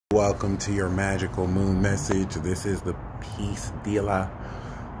Welcome to your magical moon message. This is the Peace Dealer.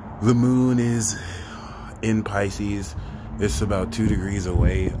 The moon is in Pisces. It's about 2 degrees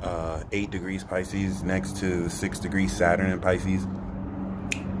away, 8 degrees Pisces, next to 6 degrees Saturn in Pisces.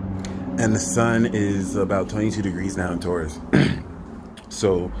 And the sun is about 22 degrees now in Taurus.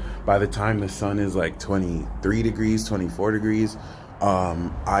 So by the time the sun is like 23 degrees, 24 degrees,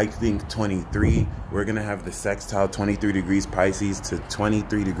 I think 23, we're going to have the sextile 23 degrees Pisces to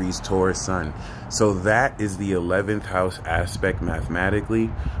 23 degrees Taurus sun. So that is the 11th house aspect mathematically.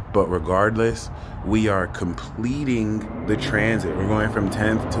 But regardless, we are completing the transit. We're going from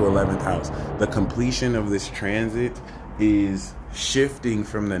 10th to 11th house. The completion of this transit is shifting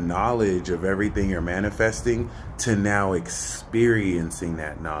from the knowledge of everything you're manifesting to now experiencing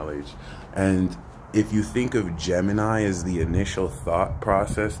that knowledge. And if you think of Gemini as the initial thought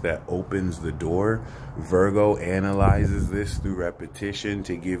process that opens the door, Virgo analyzes this through repetition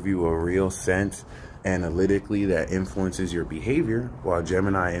to give you a real sense analytically that influences your behavior, while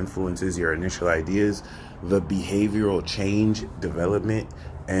Gemini influences your initial ideas. The behavioral change, development,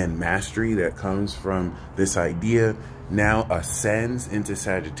 and mastery that comes from this idea now ascends into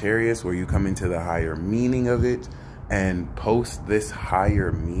Sagittarius, where you come into the higher meaning of it. And post this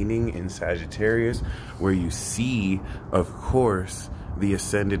higher meaning in Sagittarius, where you see, of course, the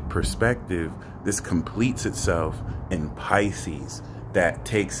ascended perspective, this completes itself in Pisces, that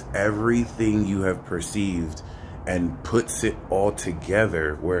takes everything you have perceived and puts it all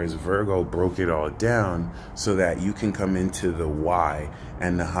together, whereas Virgo broke it all down so that you can come into the why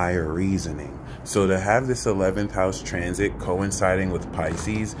and the higher reasoning. So to have this 11th house transit coinciding with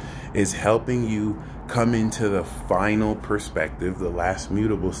Pisces is helping you come into the final perspective, the last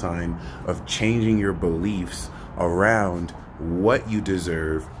mutable sign of changing your beliefs around what you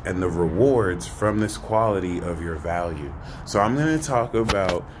deserve and the rewards from this quality of your value. So I'm going to talk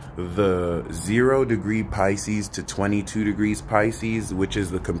about the 0 degree Pisces to 22 degrees Pisces, which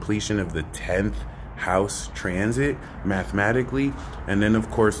is the completion of the 10th house transit mathematically, and then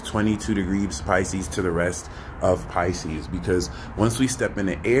of course 22 degrees Pisces to the rest of Pisces, because once we step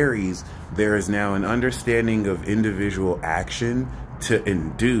into Aries, there is now an understanding of individual action to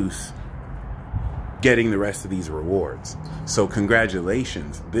induce getting the rest of these rewards. So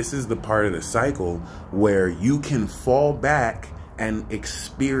congratulations, this is the part of the cycle where you can fall back and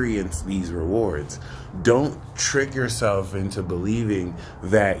experience these rewards. Don't trick yourself into believing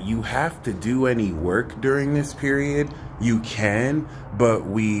that you have to do any work during this period. You can, but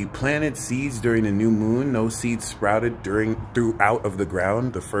we planted seeds during the new moon. No seeds sprouted throughout of the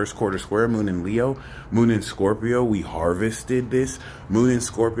ground. The first quarter square, moon in Leo, moon in Scorpio, we harvested this. Moon in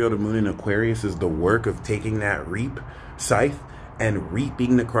Scorpio to moon in Aquarius is the work of taking that scythe and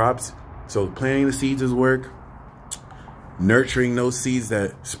reaping the crops. So planting the seeds is work. Nurturing those seeds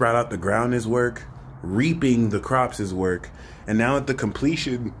that sprout out the ground is work. Reaping the crops is work. And now at the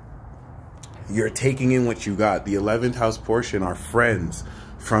completion, you're taking in what you got. The 11th house portion are friends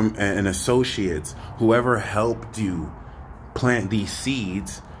and associates. Whoever helped you plant these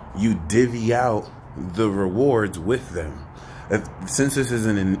seeds, you divvy out the rewards with them. Since this is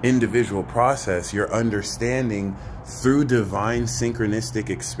an individual process, you're understanding through divine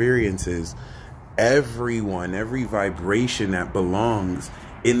synchronistic experiences everyone, every vibration that belongs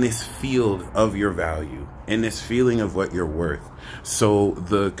in this field of your value, in this feeling of what you're worth. So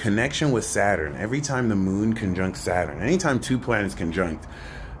the connection with Saturn, every time the moon conjuncts Saturn, anytime 2 planets conjunct,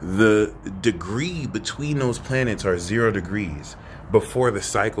 the degree between those planets are 0 degrees before the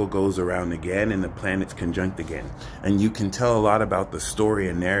cycle goes around again and the planets conjunct again. And you can tell a lot about the story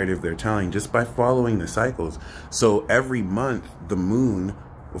and narrative they're telling just by following the cycles. So every month, the moon,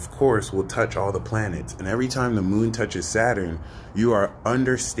 of course, will touch all the planets. And every time the moon touches Saturn, you are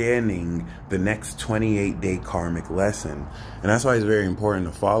understanding the next 28-day karmic lesson. And that's why it's very important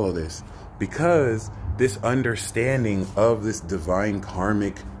to follow this, because this understanding of this divine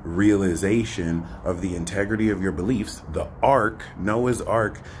karmic realization of the integrity of your beliefs, the arc, Noah's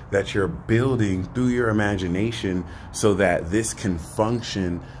ark that you're building through your imagination so that this can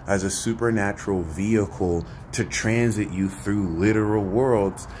function as a supernatural vehicle to transit you through literal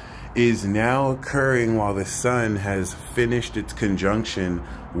worlds, is now occurring while the sun has finished its conjunction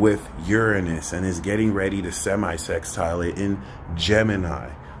with Uranus and is getting ready to semi-sextile it in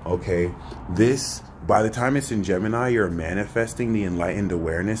Gemini. Okay, this, by the time it's in Gemini, you're manifesting the enlightened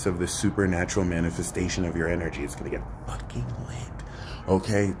awareness of the supernatural manifestation of your energy. It's gonna get fucking lit.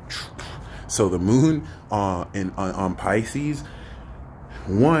 Okay, so the moon on Pisces,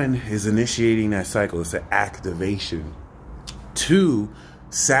 1 is initiating that cycle. It's an activation. 2,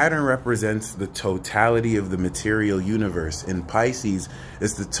 Saturn represents the totality of the material universe. In Pisces,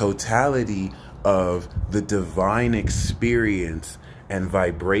 it's the totality of the divine experience and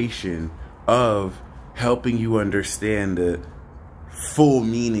vibration of helping you understand the full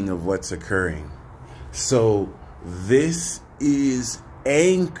meaning of what's occurring. So this is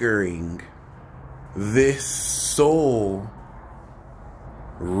anchoring this soul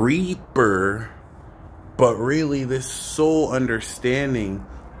reaper, but really this soul understanding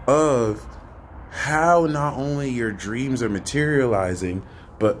of how not only your dreams are materializing,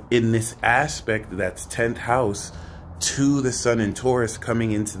 but in this aspect that's 10th house to the sun in Taurus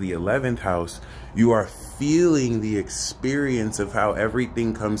coming into the 11th house, you are feeling the experience of how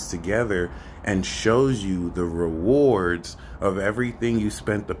everything comes together and shows you the rewards of everything you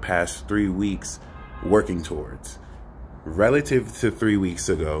spent the past 3 weeks working towards. Relative to 3 weeks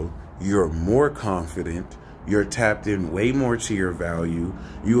ago, you're more confident, you're tapped in way more to your value,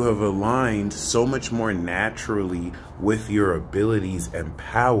 you have aligned so much more naturally with your abilities and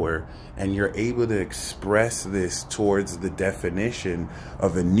power, and you're able to express this towards the definition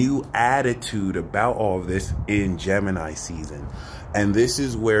of a new attitude about all of this in Gemini season. And this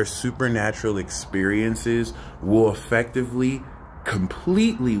is where supernatural experiences will effectively,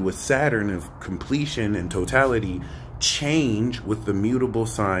 completely with Saturn of completion and totality, change with the mutable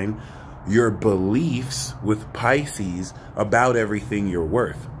sign your beliefs with Pisces about everything you're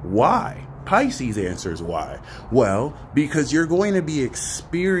worth. Why? Pisces answers why. Well, because you're going to be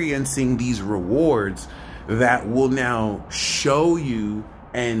experiencing these rewards that will now show you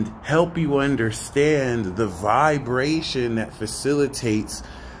and help you understand the vibration that facilitates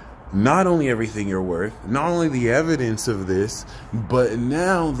not only everything you're worth, not only the evidence of this, but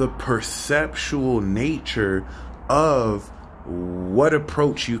now the perceptual nature of what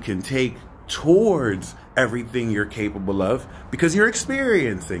approach you can take towards everything you're capable of, because you're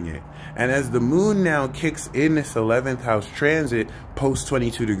experiencing it. And as the moon now kicks in this 11th house transit post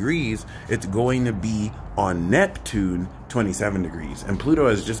 22 degrees, it's going to be on Neptune 27 degrees, and Pluto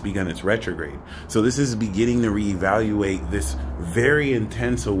has just begun its retrograde. So this is beginning to reevaluate this very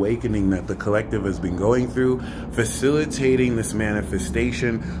intense awakening that the collective has been going through, facilitating this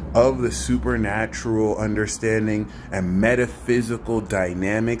manifestation of the supernatural understanding and metaphysical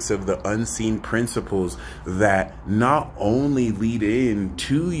dynamics of the unseen principles that not only lead in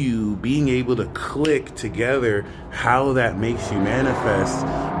to you being able to click together how that makes you manifest,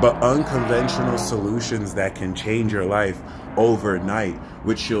 but unconventional solutions that can change your life overnight,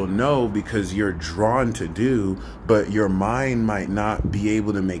 which you'll know because you're drawn to do, but your mind might not be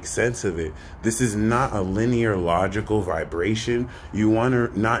able to make sense of it. This is not a linear logical vibration. You want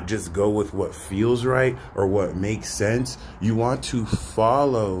to not just go with what feels right or what makes sense. You want to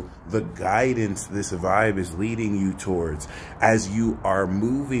follow the guidance this vibe is leading you towards as you are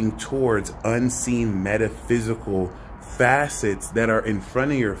moving towards unseen metaphysical facets that are in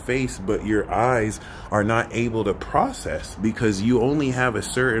front of your face, but your eyes are not able to process because you only have a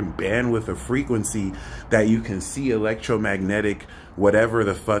certain bandwidth of frequency that you can see electromagnetic, whatever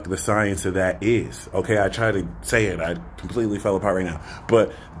the fuck the science of that is. Okay, I try to say it, I completely fell apart right now.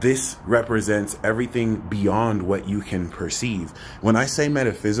 But this represents everything beyond what you can perceive. When I say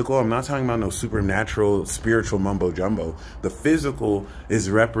metaphysical, I'm not talking about no supernatural, spiritual mumbo jumbo. The physical is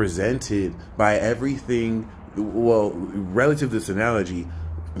represented by everything. Well, relative to this analogy,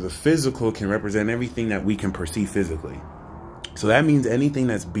 the physical can represent everything that we can perceive physically. So that means anything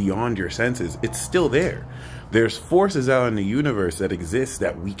that's beyond your senses, it's still there. There's forces out in the universe that exist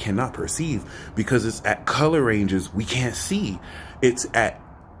that we cannot perceive because it's at color ranges we can't see. It's at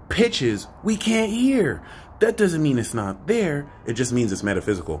pitches we can't hear. That doesn't mean it's not there. It just means it's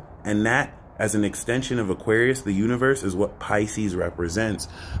metaphysical. And that, as an extension of Aquarius, the universe, is what Pisces represents.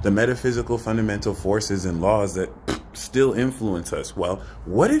 The metaphysical fundamental forces and laws that still influence us. Well,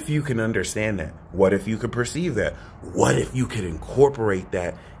 what if you can understand that? What if you could perceive that? What if you could incorporate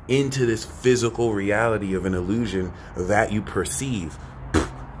that into this physical reality of an illusion that you perceive?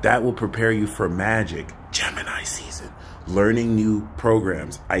 That will prepare you for magic. Gemini season. Learning new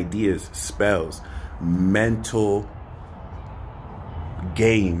programs, ideas, spells, mental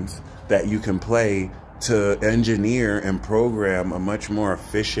games that you can play to engineer and program a much more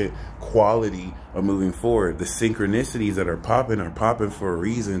efficient quality of moving forward. The synchronicities that are popping for a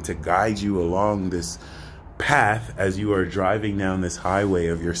reason to guide you along this path as you are driving down this highway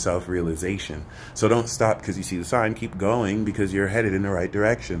of your self-realization. So don't stop because you see the sign. Keep going because you're headed in the right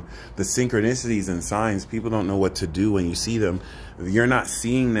direction. The synchronicities and signs, people don't know what to do when you see them. You're not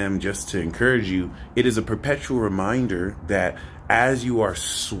seeing them just to encourage you. It is a perpetual reminder that as you are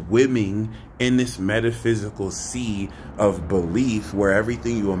swimming in this metaphysical sea of belief where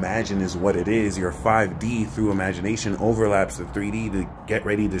everything you imagine is what it is, your 5D through imagination overlaps the 3D to get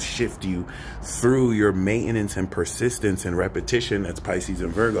ready to shift you through your maintenance and persistence and repetition, that's Pisces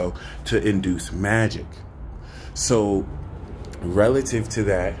and Virgo, to induce magic. So relative to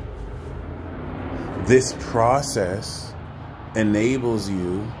that, this process enables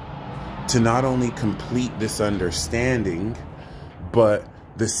you to not only complete this understanding, but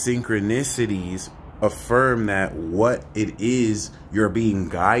the synchronicities affirm that what it is you're being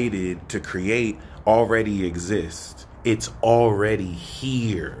guided to create already exists. It's already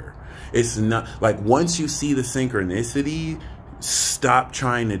here. It's not like once you see the synchronicity, stop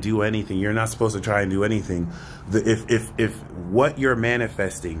trying to do anything. You're not supposed to try and do anything. If what you're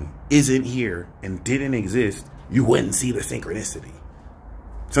manifesting isn't here and didn't exist, you wouldn't see the synchronicity.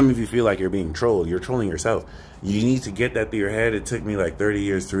 Some of you feel like you're being trolled. You're trolling yourself. You need to get that through your head. It took me like 30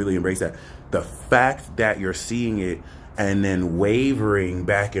 years to really embrace that. The fact that you're seeing it and then wavering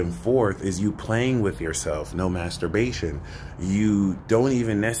back and forth is you playing with yourself. No masturbation. You don't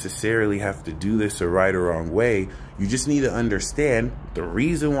even necessarily have to do this a right or wrong way. You just need to understand the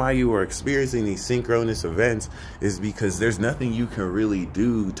reason why you are experiencing these synchronous events is because there's nothing you can really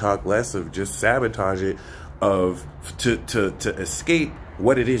do, talk less of just sabotage it, to escape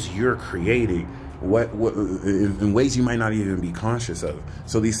what it is you're creating, what in ways you might not even be conscious of.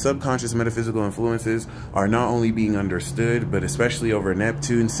 So these subconscious metaphysical influences are not only being understood, but especially over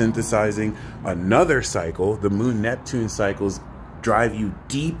Neptune synthesizing another cycle. The Moon Neptune cycles drive you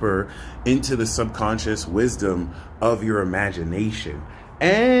deeper into the subconscious wisdom of your imagination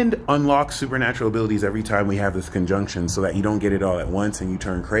and unlock supernatural abilities every time we have this conjunction, so that you don't get it all at once and you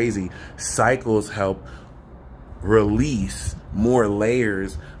turn crazy. Cycles help release more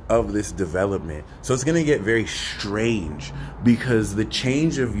layers of this development. So it's going to get very strange because the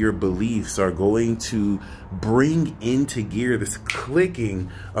change of your beliefs are going to bring into gear this clicking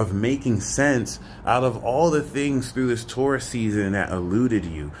of making sense out of all the things through this Taurus season that eluded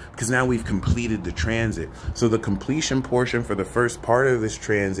you, because now we've completed the transit. So the completion portion for the first part of this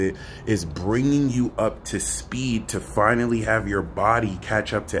transit is bringing you up to speed to finally have your body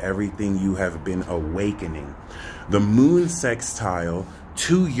catch up to everything you have been awakening. The moon sextile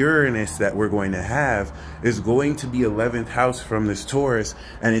to Uranus that we're going to have is going to be 11th house from this Taurus,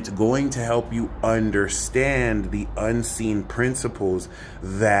 and it's going to help you understand the unseen principles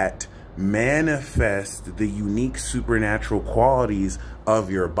that manifest the unique supernatural qualities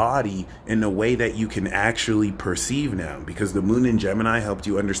of your body in a way that you can actually perceive now, because the moon in Gemini helped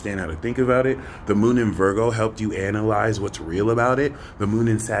you understand how to think about it. The moon in Virgo helped you analyze what's real about it. The moon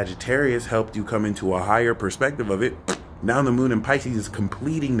in Sagittarius helped you come into a higher perspective of it. Now the moon in Pisces is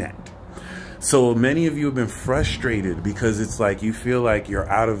completing that. So many of you have been frustrated because it's like you feel like you're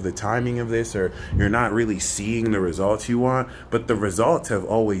out of the timing of this, or you're not really seeing the results you want, but the results have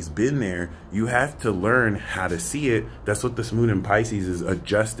always been there. You have to learn how to see it. That's what this moon in Pisces is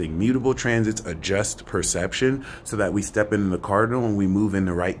adjusting. Mutable transits adjust perception so that we step into the cardinal and we move in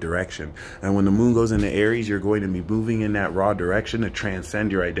the right direction. And when the moon goes into Aries, you're going to be moving in that raw direction to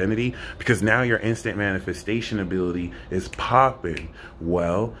transcend your identity, because now your instant manifestation ability is popping.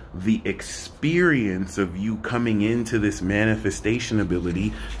 Well, the experience of you coming into this manifestation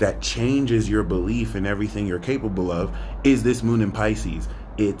ability that changes your belief in everything you're capable of is this moon in Pisces.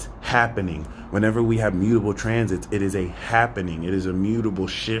 It's happening. Whenever we have mutable transits, it is a happening. It is a mutable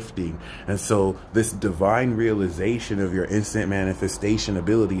shifting. And so this divine realization of your instant manifestation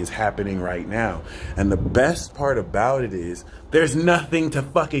ability is happening right now. And the best part about it is there's nothing to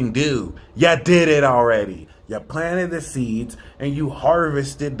fucking do. You did it already. You planted the seeds and you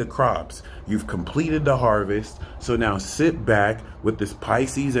harvested the crops. You've completed the harvest. So now sit back with this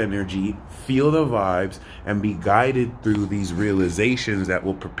Pisces energy, feel the vibes, and be guided through these realizations that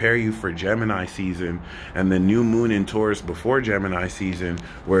will prepare you for Gemini season and the new moon in Taurus before Gemini season,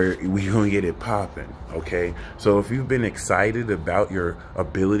 where we're going to get it popping, okay? So if you've been excited about your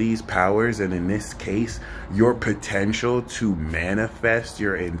abilities, powers, and in this case, your potential to manifest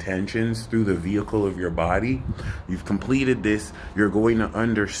your intentions through the vehicle of your body, you've completed this, you're going to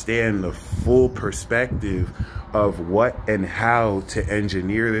understand the full perspective of what and how to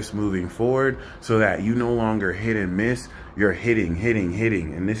engineer this moving forward, so that you no longer hit and miss, you're hitting.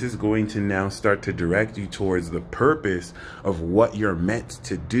 And this is going to now start to direct you towards the purpose of what you're meant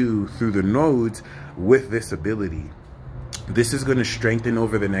to do through the nodes with this ability. This is going to strengthen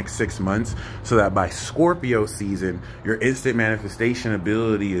over the next 6 months so that by Scorpio season, your instant manifestation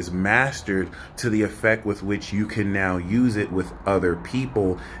ability is mastered to the effect with which you can now use it with other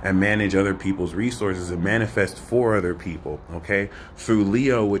people and manage other people's resources and manifest for other people, okay? Through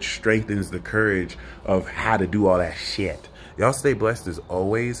Leo, which strengthens the courage of how to do all that shit. Y'all stay blessed as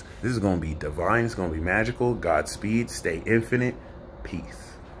always. This is going to be divine. It's going to be magical. Godspeed. Stay infinite.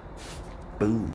 Peace. Boom.